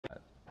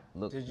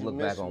look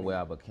back on where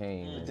I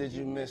became. Did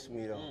you miss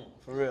me though?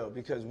 For real,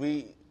 because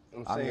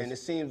I'm saying it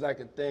seems like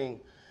a thing.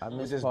 I with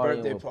miss this partying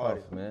birthday with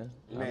party, Puff, man.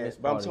 Man,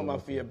 but I'm talking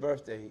about for your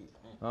birthday.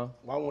 Huh?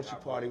 Why won't you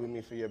party with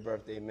me for your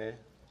birthday, man?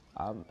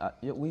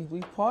 We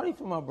partied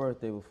for my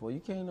birthday before. You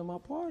came to my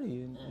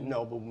party.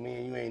 No, but me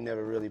and you ain't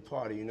never really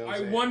party, you know what I'm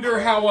saying? I wonder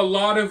how a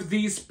lot of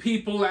these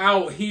people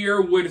out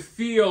here would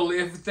feel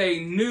if they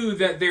knew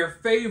that their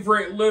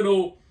favorite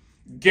little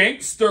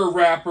gangster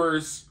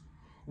rappers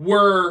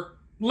were,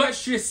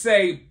 let's just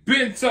say,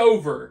 bent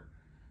over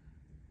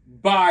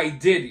by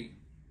Diddy.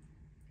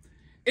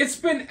 It's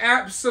been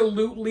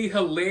absolutely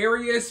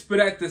hilarious, but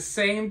at the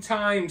same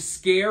time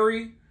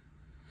scary,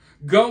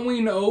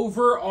 going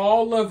over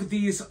all of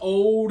these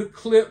old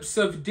clips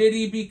of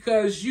Diddy,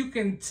 because you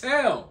can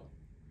tell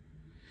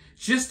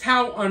just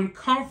how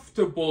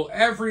uncomfortable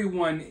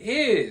everyone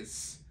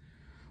is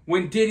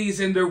when Diddy's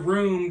in the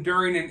room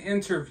during an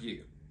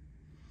interview.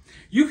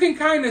 You can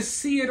kind of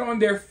see it on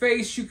their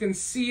face. You can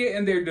see it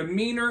in their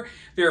demeanor,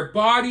 their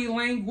body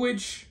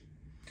language.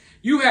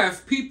 You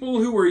have people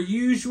who are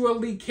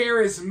usually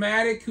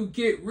charismatic who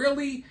get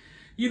really,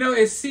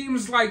 it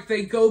seems like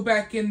they go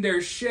back in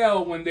their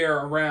shell when they're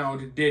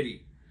around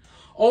Diddy.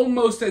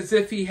 Almost as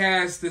if he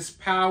has this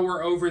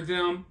power over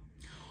them.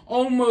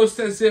 Almost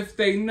as if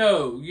they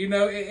know.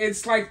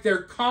 It's like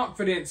their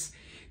confidence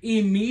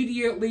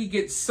immediately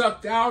gets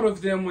sucked out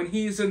of them when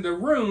he's in the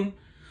room,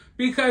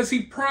 because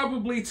he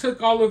probably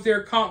took all of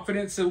their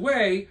confidence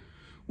away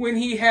when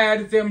he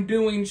had them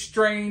doing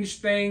strange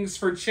things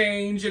for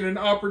change and an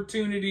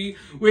opportunity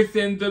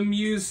within the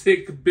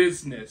music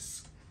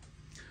business.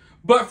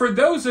 But for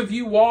those of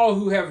you all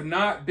who have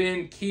not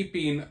been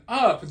keeping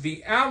up,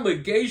 the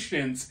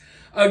allegations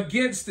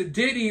against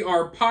Diddy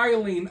are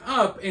piling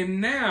up, and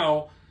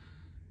now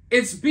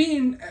it's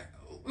being,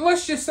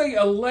 let's just say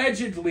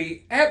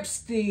allegedly,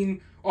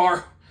 Epstein,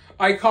 or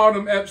I called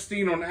him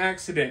Epstein on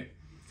accident.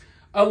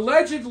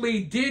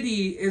 Allegedly,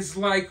 Diddy is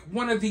like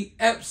one of the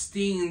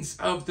Epsteins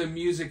of the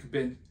music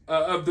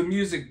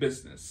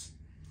business.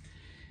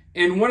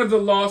 In one of the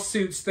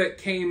lawsuits that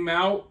came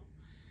out,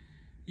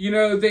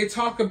 they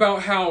talk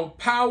about how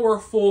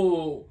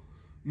powerful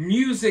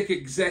music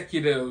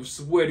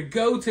executives would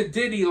go to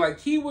Diddy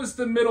like he was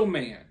the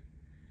middleman.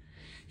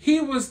 He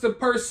was the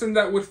person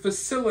that would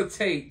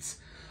facilitate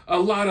a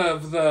lot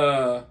of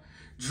the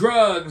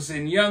drugs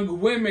and young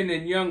women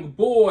and young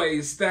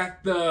boys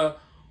that the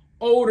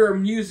older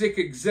music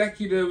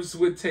executives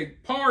would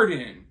take part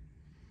in.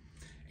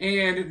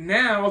 And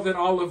now that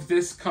all of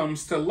this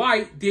comes to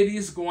light,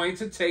 Diddy's going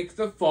to take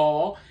the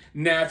fall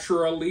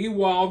naturally,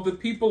 while the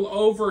people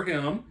over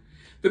him,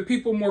 the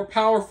people more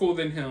powerful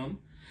than him,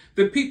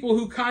 the people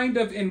who kind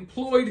of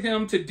employed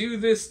him to do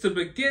this to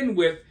begin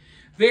with,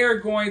 they're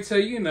going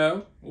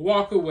to,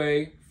 walk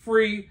away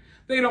free.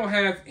 They don't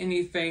have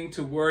anything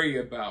to worry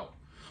about.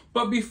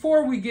 But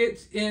before we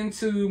get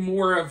into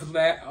more of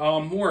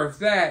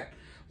that,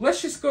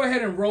 let's just go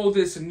ahead and roll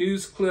this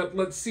news clip.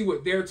 Let's see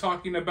what they're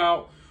talking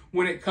about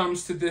when it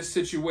comes to this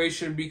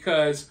situation,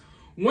 because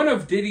one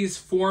of Diddy's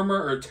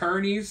former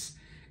attorneys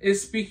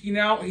is speaking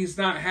out. He's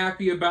not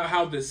happy about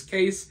how this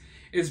case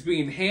is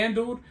being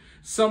handled.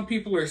 Some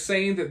people are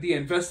saying that the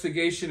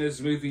investigation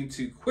is moving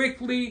too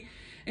quickly,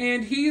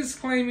 and he's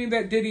claiming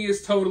that Diddy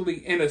is totally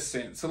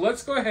innocent. So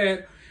let's go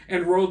ahead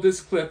and roll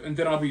this clip, and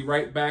then I'll be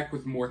right back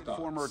with more thoughts.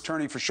 Former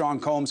attorney for Sean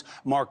Combs,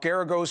 Mark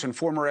Garagos, and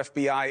former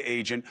FBI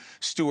agent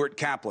Stuart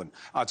Kaplan.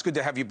 It's good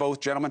to have you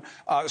both, gentlemen.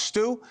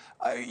 Stu,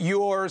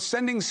 you're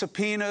sending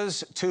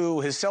subpoenas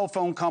to his cell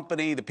phone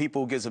company, the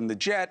people who gives him the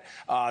jet,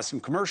 some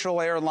commercial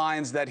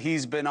airlines that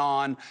he's been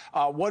on.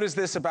 What is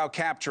this about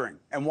capturing?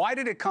 And why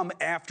did it come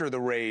after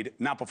the raid,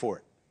 not before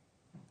it?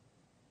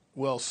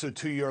 Well, so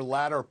to your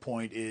latter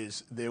point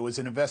is there was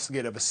an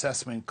investigative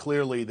assessment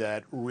clearly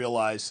that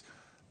realized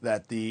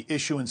that the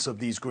issuance of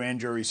these grand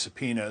jury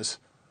subpoenas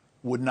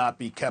would not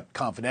be kept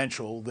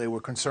confidential. They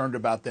were concerned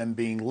about them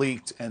being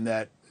leaked, and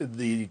that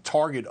the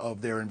target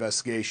of their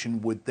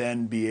investigation would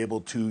then be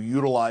able to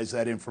utilize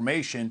that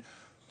information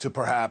to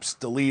perhaps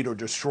delete or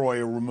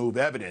destroy or remove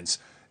evidence.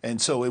 And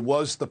so it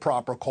was the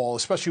proper call,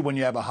 especially when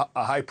you have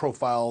a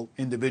high-profile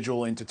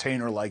individual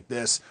entertainer like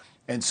this.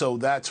 And so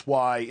that's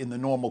why, in the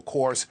normal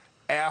course,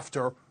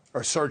 after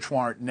a search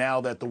warrant,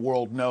 now that the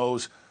world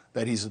knows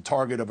that he's the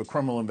target of a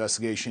criminal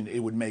investigation, it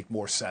would make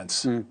more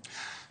sense.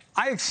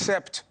 I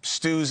accept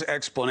Stu's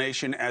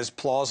explanation as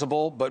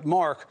plausible, but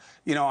Mark,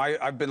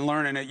 I've been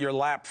learning at your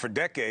lap for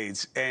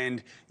decades,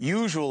 and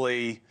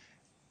usually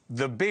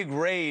the big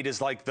raid is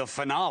like the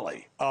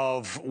finale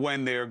of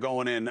when they're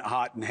going in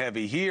hot and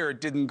heavy. Here, it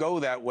didn't go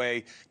that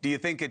way. Do you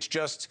think it's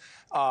just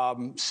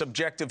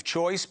subjective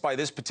choice by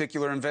this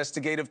particular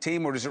investigative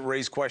team, or does it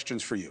raise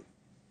questions for you?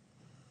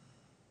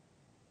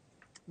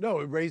 No,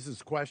 it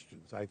raises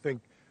questions. I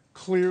think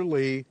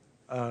clearly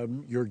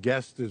your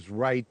guest is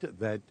right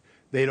that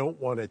they don't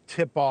want to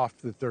tip off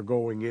that they're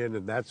going in,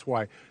 and that's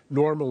why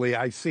normally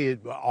I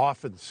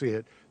often see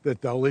it,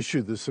 that they'll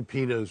issue the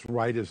subpoenas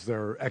right as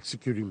they're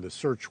executing the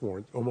search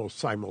warrant, almost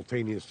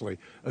simultaneously,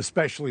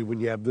 especially when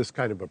you have this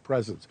kind of a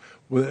presence.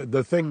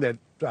 The thing that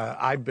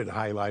I've been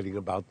highlighting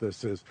about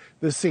this is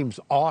this seems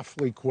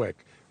awfully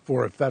quick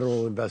for a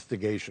federal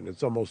investigation.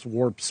 It's almost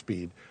warp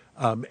speed.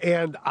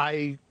 And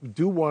I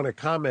do want to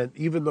comment,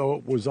 even though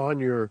it was on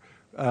your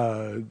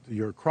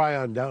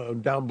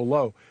cryon down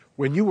below,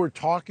 when you were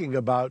talking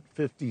about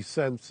 50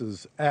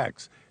 Cent's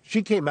ex,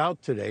 she came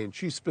out today and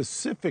she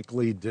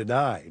specifically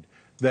denied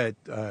that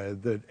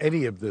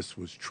any of this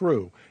was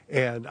true.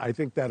 And I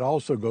think that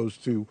also goes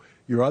to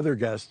your other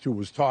guest who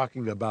was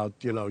talking about,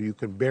 you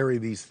can bury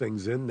these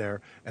things in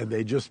there and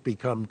they just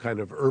become kind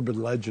of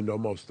urban legend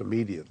almost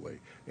immediately.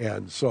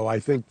 And so I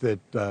think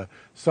that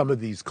some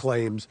of these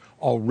claims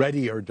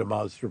already are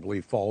demonstrably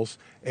false.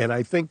 And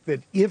I think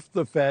that if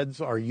the feds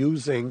are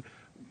using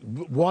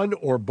one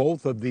or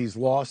both of these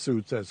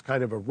lawsuits as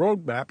kind of a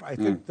roadmap, I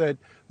think that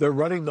they're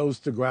running those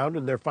to ground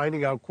and they're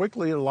finding out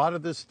quickly a lot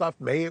of this stuff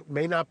may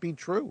not be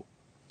true.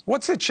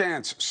 What's the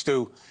chance,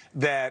 Stu,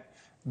 that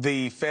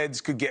the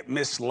feds could get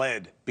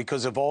misled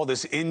because of all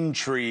this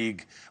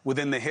intrigue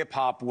within the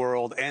hip-hop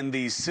world and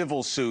these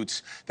civil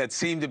suits that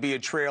seem to be a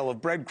trail of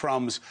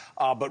breadcrumbs,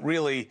 but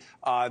really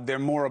they're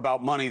more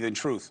about money than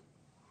truth?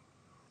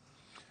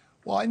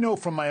 Well, I know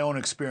from my own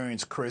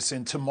experience, Chris,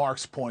 and to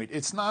Mark's point,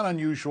 it's not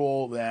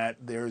unusual that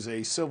there's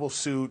a civil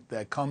suit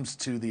that comes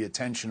to the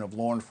attention of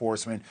law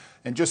enforcement.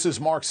 And just as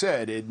Mark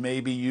said, it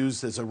may be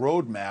used as a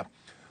roadmap.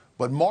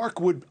 But Mark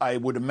I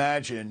would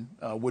imagine,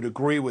 would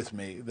agree with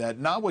me that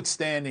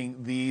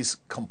notwithstanding these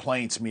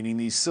complaints, meaning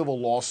these civil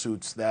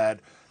lawsuits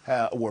that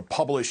were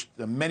published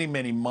many,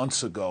 many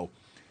months ago,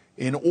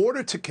 in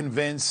order to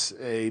convince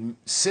a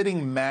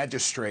sitting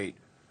magistrate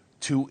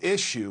to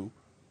issue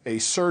a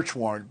search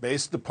warrant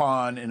based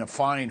upon a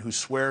finding who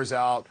swears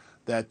out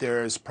that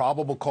there is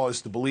probable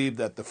cause to believe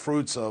that the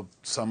fruits of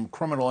some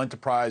criminal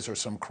enterprise or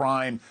some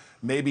crime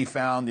may be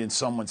found in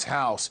someone's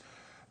house,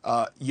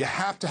 you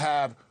have to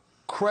have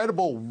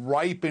credible,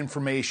 ripe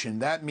information.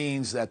 That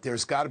means that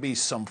there's got to be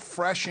some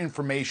fresh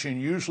information.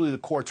 Usually the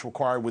courts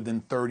require within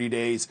 30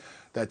 days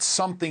that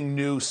something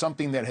new,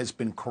 something that has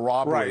been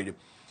corroborated.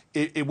 Right.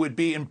 It would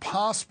be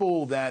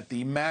impossible that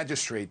the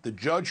magistrate, the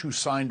judge who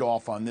signed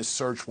off on this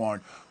search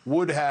warrant,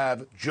 would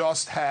have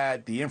just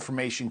had the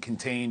information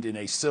contained in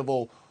a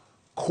civil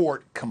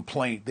court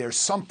complaint. There's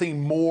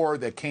something more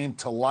that came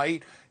to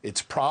light.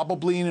 It's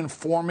probably an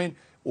informant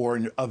or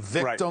a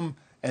victim. Right.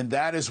 And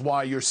that is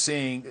why you're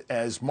seeing,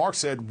 as Mark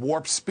said,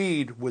 warp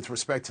speed with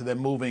respect to them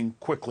moving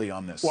quickly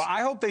on this. Well,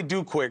 I hope they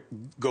do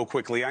go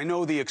quickly. I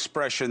know the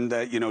expression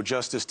that,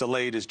 justice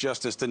delayed is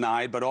justice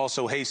denied, but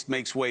also haste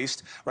makes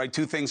waste, right?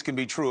 Two things can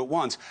be true at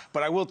once.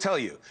 But I will tell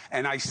you,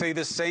 and I say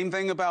the same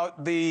thing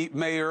about the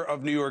mayor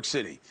of New York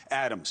City,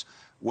 Adams.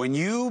 When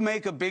you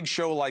make a big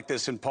show like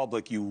this in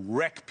public, you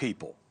wreck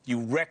people. You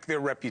wreck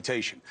their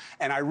reputation.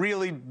 And I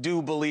really do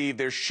believe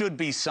there should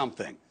be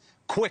something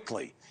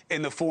quickly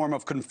in the form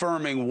of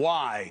confirming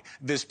why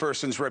this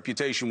person's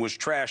reputation was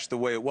trashed the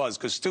way it was.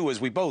 Because, Stu,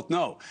 as we both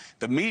know,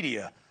 the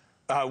media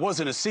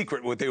wasn't a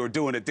secret what they were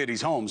doing at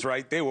Diddy's homes,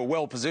 right? They were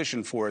well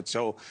positioned for it,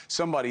 so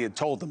somebody had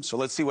told them. So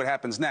let's see what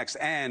happens next.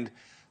 And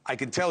I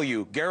can tell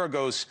you,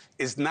 Garagos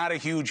is not a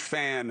huge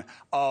fan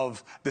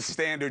of the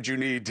standards you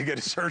need to get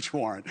a search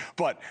warrant.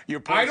 But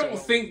I don't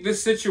think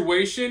this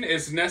situation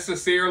is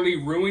necessarily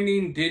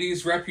ruining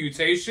Diddy's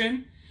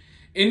reputation.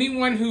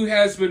 Anyone who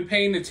has been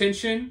paying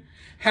attention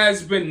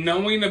has been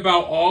knowing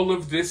about all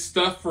of this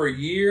stuff for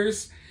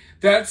years.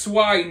 That's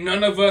why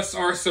none of us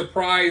are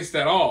surprised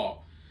at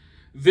all.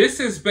 This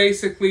is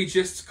basically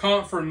just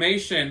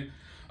confirmation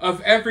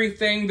of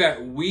everything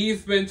that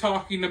we've been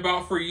talking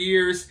about for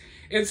years.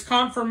 It's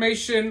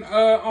confirmation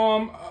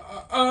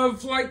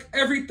of like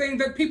everything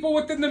that people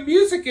within the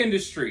music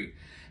industry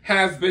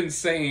have been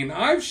saying.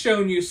 I've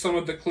shown you some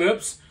of the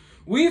clips.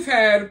 We've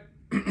had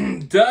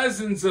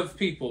dozens of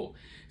people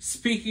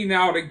speaking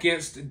out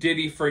against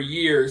Diddy for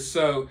years.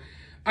 So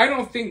I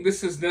don't think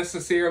this is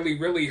necessarily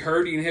really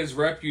hurting his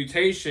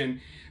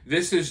reputation.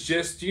 This is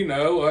just,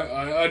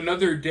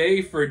 another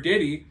day for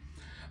Diddy.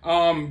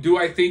 Do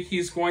I think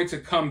he's going to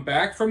come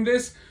back from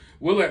this?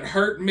 Will it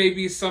hurt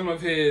maybe some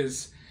of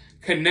his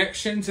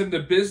connections in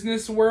the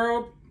business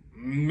world?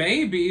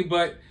 Maybe,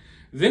 but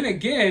then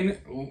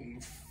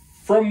again,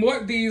 from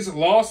what these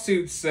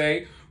lawsuits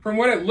say, from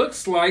what it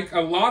looks like,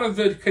 a lot of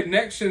the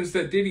connections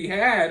that Diddy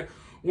had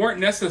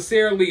weren't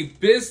necessarily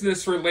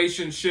business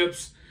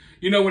relationships.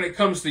 When it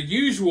comes to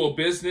usual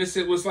business,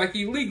 it was like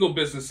illegal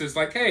businesses.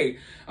 Like, hey,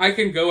 I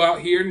can go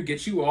out here and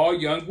get you all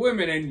young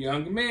women and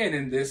young men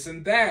and this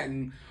and that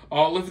and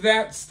all of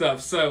that stuff.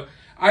 So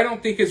I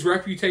don't think his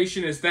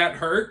reputation is that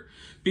hurt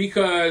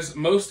because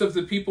most of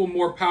the people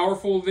more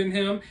powerful than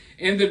him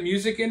in the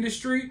music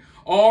industry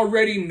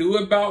already knew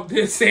about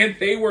this and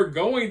they were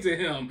going to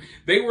him.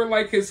 They were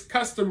like his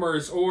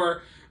customers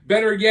or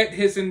Better yet,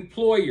 his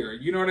employer.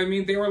 You know what I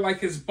mean? They were like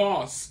his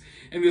boss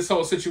in this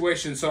whole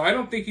situation. So I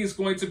don't think he's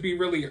going to be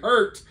really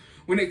hurt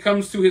when it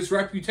comes to his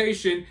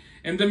reputation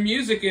in the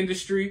music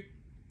industry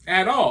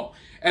at all.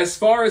 As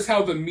far as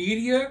how the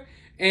media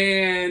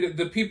and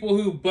the people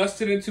who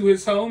busted into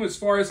his home, as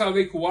far as how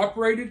they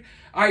cooperated,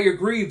 I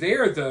agree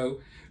there, though.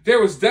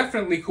 There was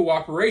definitely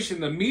cooperation.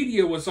 The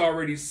media was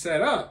already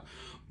set up.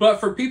 But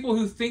for people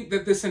who think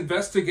that this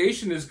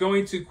investigation is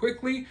going too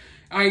quickly,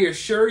 I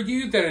assure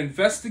you that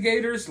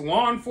investigators,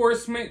 law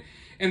enforcement,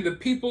 and the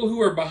people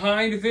who are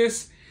behind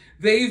this,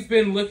 they've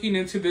been looking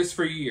into this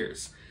for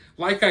years.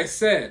 Like I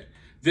said,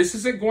 this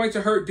isn't going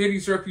to hurt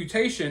Diddy's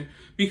reputation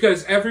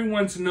because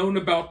everyone's known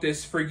about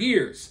this for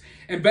years.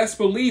 And best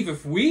believe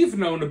if we've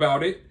known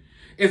about it,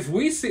 if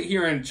we sit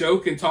here and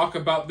joke and talk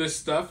about this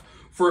stuff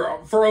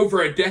for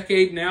over a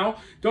decade now,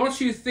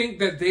 don't you think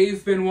that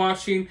they've been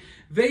watching?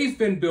 They've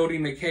been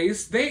building a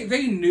case.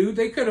 They knew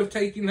they could have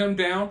taken him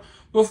down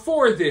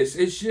before this.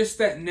 It's just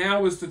that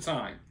now is the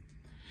time.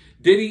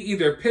 Diddy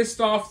either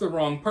pissed off the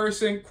wrong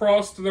person,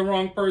 crossed the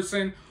wrong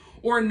person,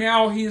 or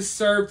now he's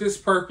served his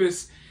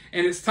purpose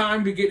and it's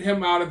time to get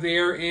him out of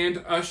there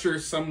and usher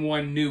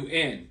someone new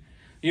in.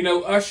 You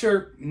know,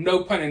 Usher,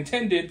 no pun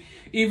intended,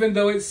 even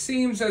though it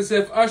seems as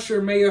if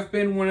Usher may have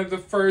been one of the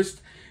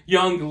first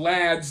young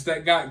lads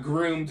that got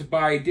groomed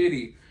by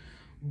Diddy.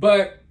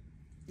 But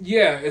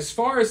yeah, as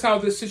far as how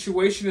this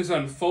situation is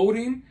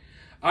unfolding,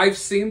 I've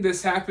seen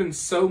this happen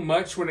so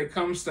much when it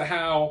comes to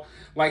how,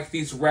 like,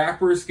 these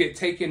rappers get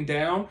taken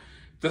down.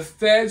 The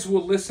feds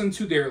will listen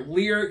to their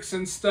lyrics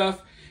and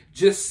stuff,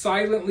 just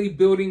silently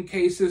building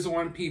cases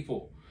on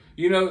people.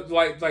 You know,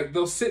 like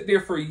they'll sit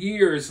there for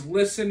years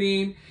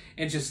listening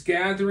and just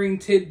gathering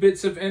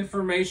tidbits of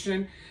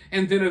information.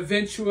 And then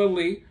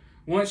eventually,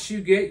 once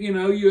you get, you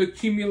know, you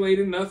accumulate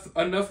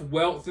enough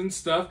wealth and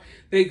stuff,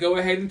 they go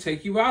ahead and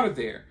take you out of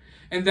there.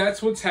 And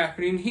that's what's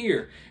happening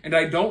here. And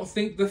I don't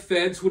think the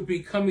feds would be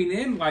coming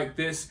in like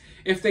this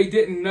if they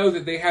didn't know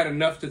that they had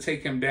enough to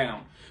take him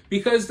down.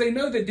 Because they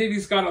know that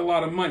Diddy's got a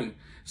lot of money.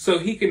 So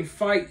he can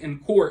fight in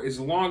court as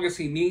long as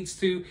he needs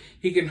to.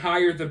 He can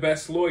hire the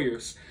best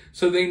lawyers.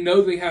 So they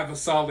know they have a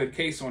solid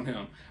case on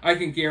him. I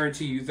can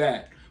guarantee you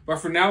that. But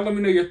for now, let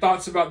me know your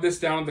thoughts about this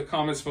down in the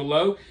comments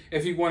below.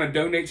 If you want to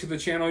donate to the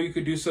channel, you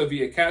could do so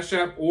via Cash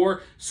App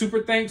or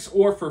Super Thanks,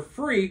 or for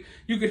free,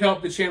 you could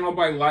help the channel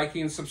by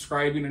liking,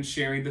 subscribing, and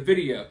sharing the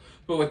video.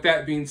 But with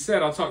that being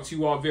said, I'll talk to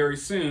you all very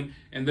soon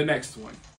in the next one.